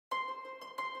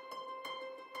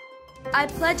I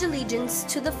pledge allegiance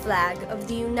to the flag of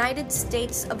the United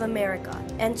States of America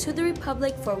and to the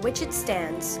republic for which it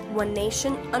stands, one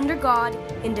nation, under God,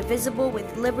 indivisible,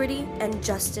 with liberty and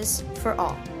justice for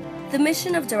all. The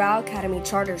mission of Doral Academy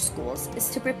Charter Schools is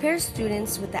to prepare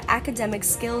students with the academic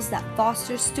skills that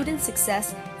foster student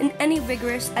success in any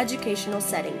rigorous educational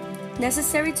setting,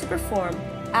 necessary to perform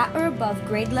at or above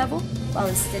grade level while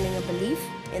instilling a belief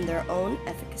in their own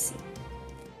efficacy.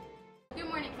 Good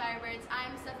morning, Firebirds.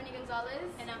 I'm Stephanie Gonzalez.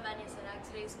 And I'm Vanya Sadak.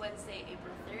 Today's Wednesday,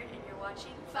 April 3rd, and you're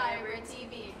watching Firebird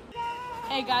TV.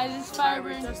 Hey guys, it's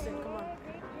Firebird. Justin, come on.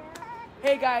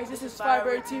 Hey guys, this is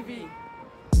Firebird TV.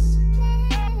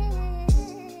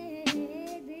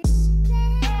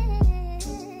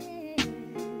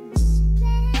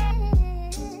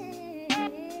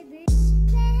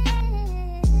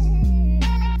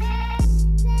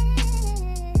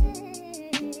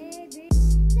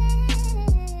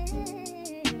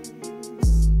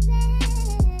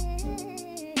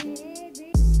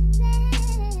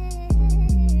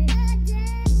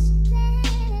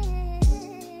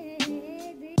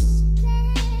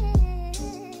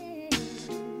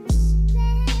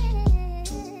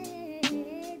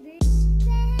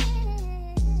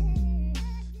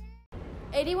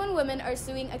 Women are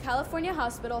suing a California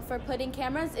hospital for putting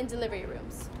cameras in delivery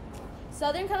rooms.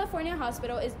 Southern California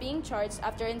Hospital is being charged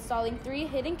after installing 3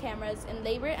 hidden cameras in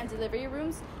labor and delivery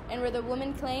rooms, and where the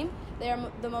women claim they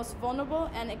are the most vulnerable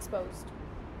and exposed.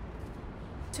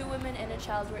 2 women and a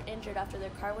child were injured after their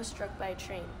car was struck by a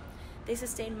train. They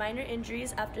sustained minor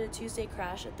injuries after the Tuesday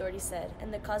crash, authorities said,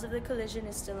 and the cause of the collision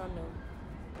is still unknown.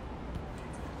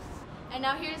 And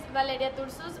now here's Valeria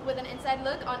Tursus with an inside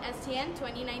look on STN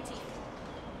 2019.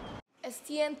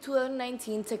 STN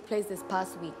 2019 took place this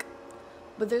past week,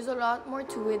 but there's a lot more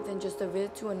to it than just a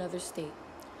visit to another state.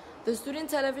 The Student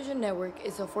Television Network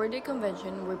is a 4-day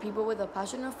convention where people with a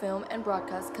passion of film and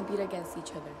broadcast compete against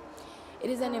each other. It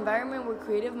is an environment where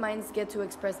creative minds get to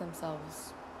express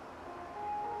themselves.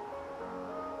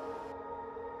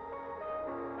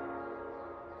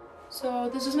 So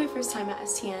this was my first time at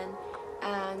STN,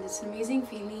 and it's an amazing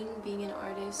feeling being an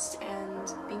artist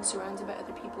and being surrounded by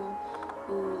other people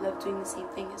who love doing the same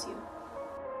thing as you.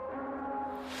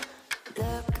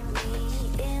 Look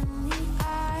me in the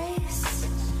eyes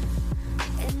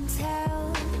and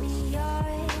tell me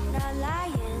you're not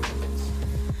lying.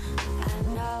 I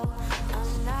know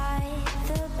I'm not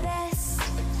the best,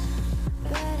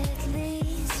 but at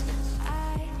least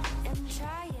I am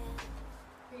trying.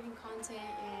 Creating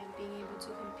content and being able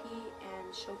to compete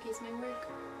and showcase my work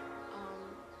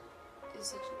is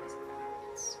such an amazing thing.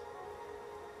 It's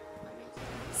amazing.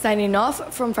 Signing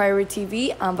off from Firebird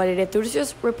TV, I'm Valeria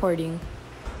Turcios reporting.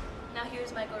 Now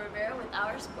here's Michael Rivera with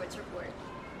our sports report.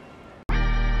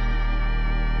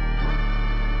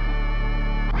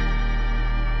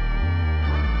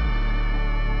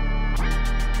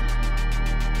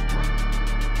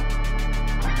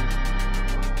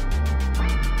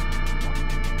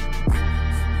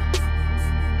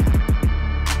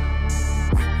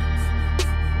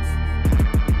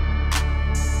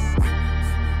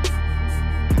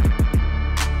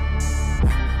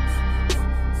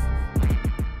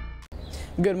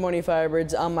 Good morning,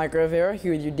 Firebirds. I'm Mike Rivera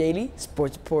here with your daily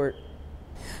sports report.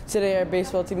 Today, our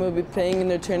baseball team will be playing in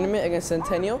their tournament against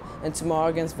Centennial and tomorrow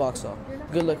against Vauxhall.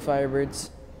 Good luck,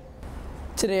 Firebirds.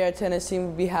 Today, our tennis team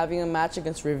will be having a match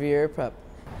against Riviera Prep.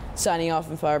 Signing off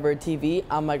from Firebird TV,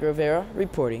 I'm Mike Rivera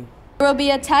reporting. There will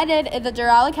be a tied at the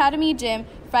Doral Academy Gym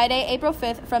Friday, April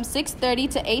 5th from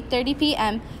 6:30 to 8:30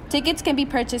 p.m. Tickets can be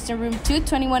purchased in room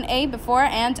 221A before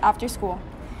and after school.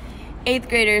 8th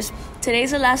graders, today's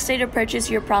the last day to purchase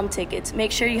your prom tickets.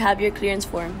 Make sure you have your clearance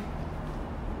form.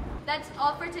 That's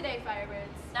all for today,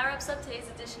 Firebirds. That wraps up today's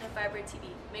edition of Firebird TV.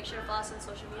 Make sure to follow us on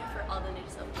social media for all the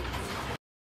latest updates.